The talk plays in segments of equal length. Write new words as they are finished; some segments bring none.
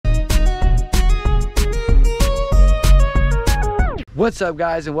What's up,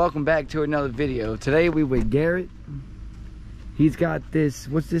 guys, and welcome back to another video. Today we with Garrett. He's got this,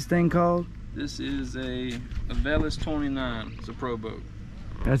 what's this thing called? This is a Veles 29. It's a ProBoat.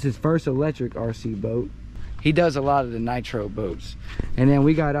 That's his first electric RC boat. He does a lot of the nitro boats. And then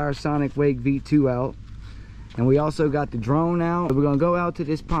we got our Sonic Wake V2 out. And we also got the drone out. We're gonna go out to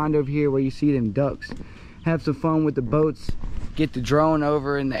this pond over here where you see them ducks. Have some fun with the boats. Get the drone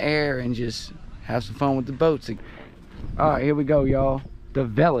over in the air and just have some fun with the boats. All right, here we go, y'all. The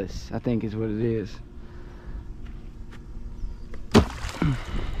Veles, I think is what it is.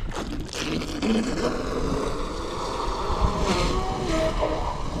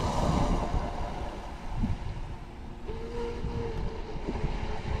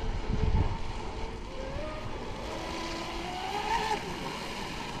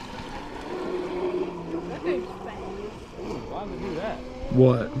 Why would it do that?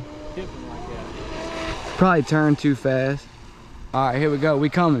 What? Tipping like that. Probably turned too fast. All right, here we go. We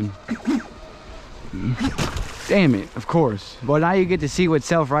coming. Damn it, of course. Well, now you get to see what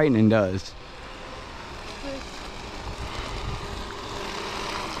self-rightening does.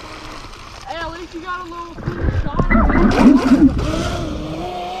 Hey, at least you got a little shot.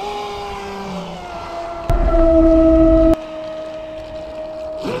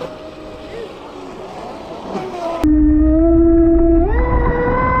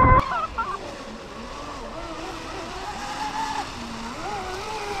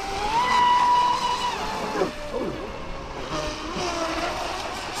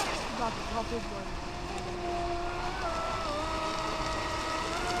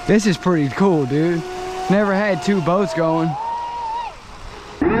 This is pretty cool, dude. Never had two boats going.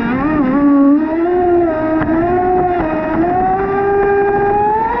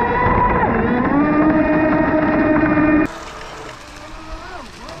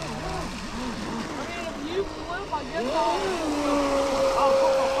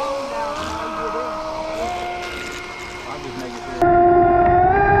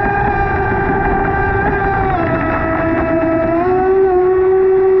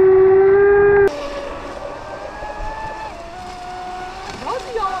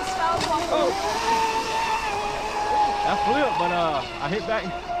 That flipped, but I hit back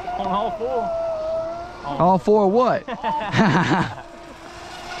on all four. All four what? Oh,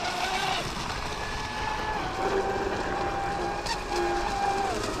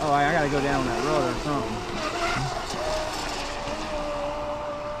 I gotta go down that road or something.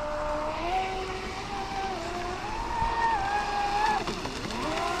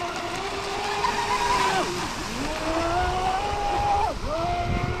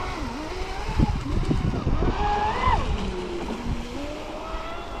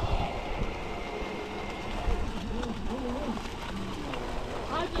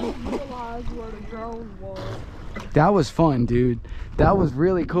 Where the drone was. That was fun, dude. That was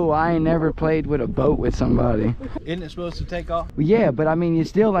really cool. I ain't never played with a boat with somebody. Isn't it supposed to take off? Yeah, but I mean, it's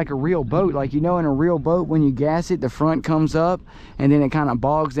still like a real boat. Like, you know, in a real boat, when you gas it, the front comes up and then it kind of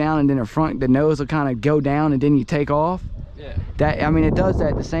bogs down, and then the nose will kind of go down and then you take off. Yeah. That, I mean, it does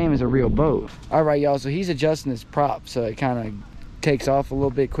that the same as a real boat. All right, y'all, so he's adjusting his prop so it kind of takes off a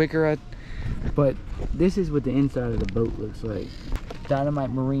little bit quicker. But this is what the inside of the boat looks like. Dynamite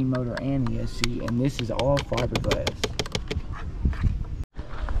marine motor and ESC, and this is all fiberglass.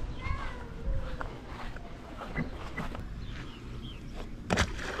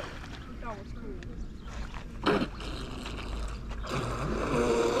 That was cool.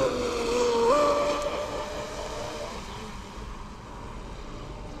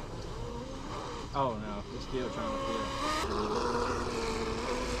 Oh no, it's still trying to flip.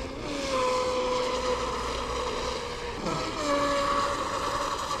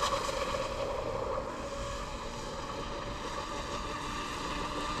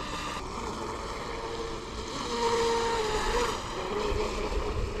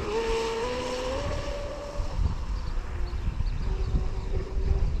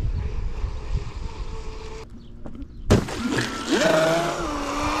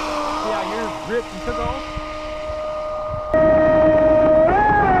 Ripped and took off.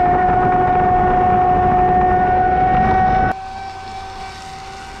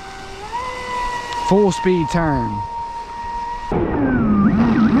 Full speed turn.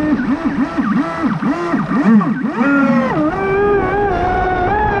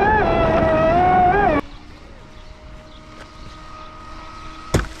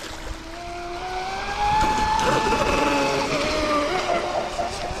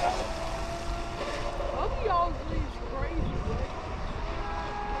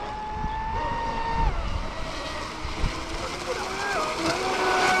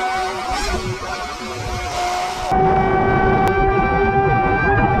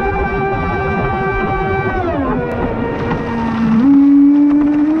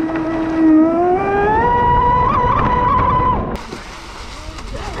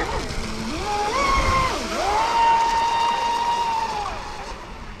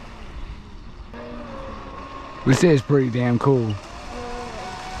 This is pretty damn cool.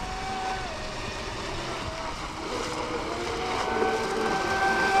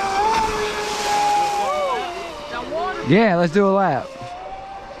 Yeah, let's do a lap.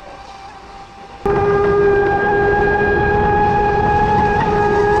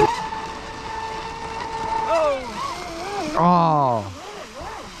 Oh.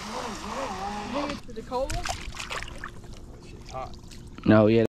 Is it cold? No,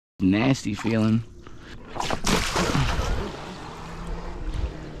 yeah, that's nasty feeling.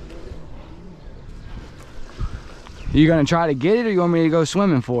 You gonna try to get it, or you want me to go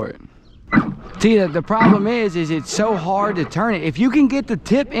swimming for it? See, the problem is it's so hard to turn it. If you can get the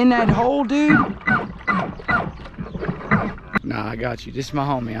tip in that hole, dude. Nah, I got you. This is my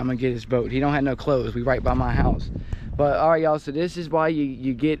homie. I'm gonna get his boat. He don't have no clothes. We right by my house. But all right, y'all, so this is why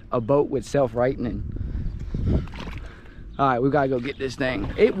you get a boat with self-rightening. All right, we gotta go get this thing.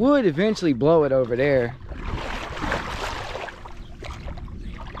 It would eventually blow it over there.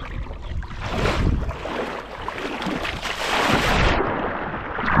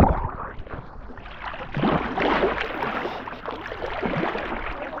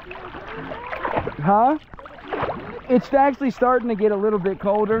 Huh? It's actually starting to get a little bit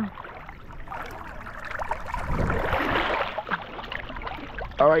colder.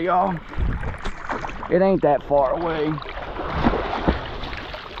 All right, y'all. It ain't that far away.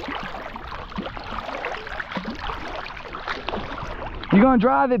 You gonna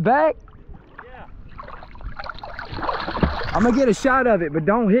drive it back? Yeah. I'm gonna get a shot of it, but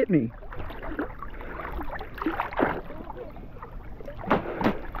don't hit me.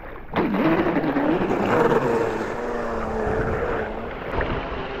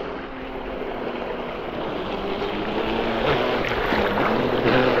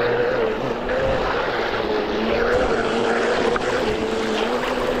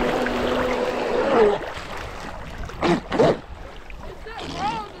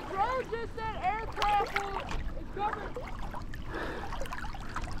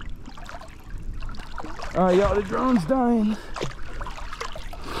 All right, y'all, the drone's dying.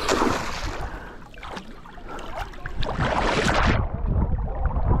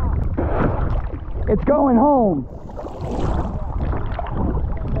 It's going home.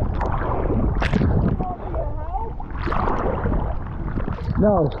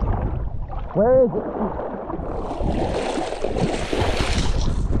 No. Where is it?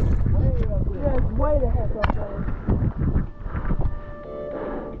 Yeah, it's way the heck up there.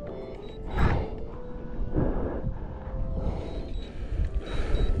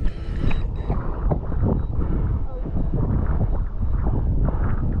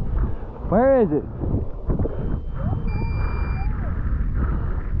 Where is it?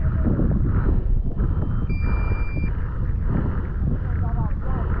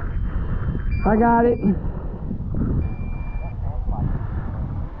 I got it.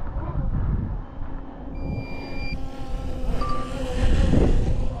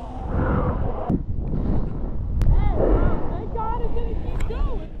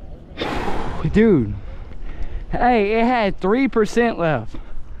 Dude, hey, it had 3% left.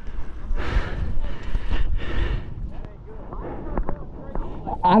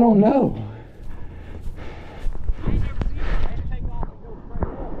 I don't know.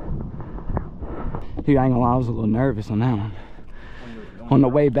 Dude, I ain't gonna lie, I was a little nervous on that one. On the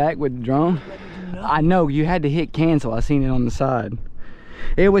way back with the drone. I know, you had to hit cancel. I seen it on the side.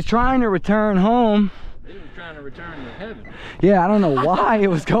 It was trying to return home. It was trying to return to heaven. Yeah, I don't know why it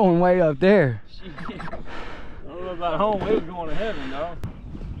was going way up there. I don't know about home, it was going to heaven, dog.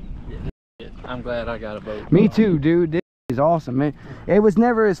 I'm glad I got a boat. Me too, dude. This is awesome, man. It was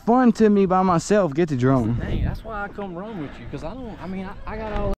never as fun to me by myself get the drone. Dang, that's why I come run with you, because I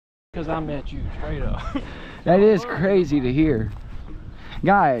got all that because I met you, straight up. That is crazy to hear.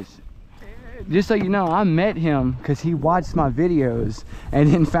 Guys, just so you know, I met him because he watched my videos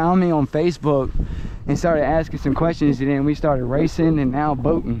and then found me on Facebook and started asking some questions, and then we started racing and now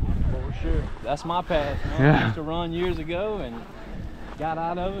boating. For sure. That's my path, man. Yeah. I used to run years ago and got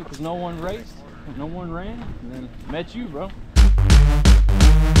out of it because no one raced, no one ran, and then met you, bro.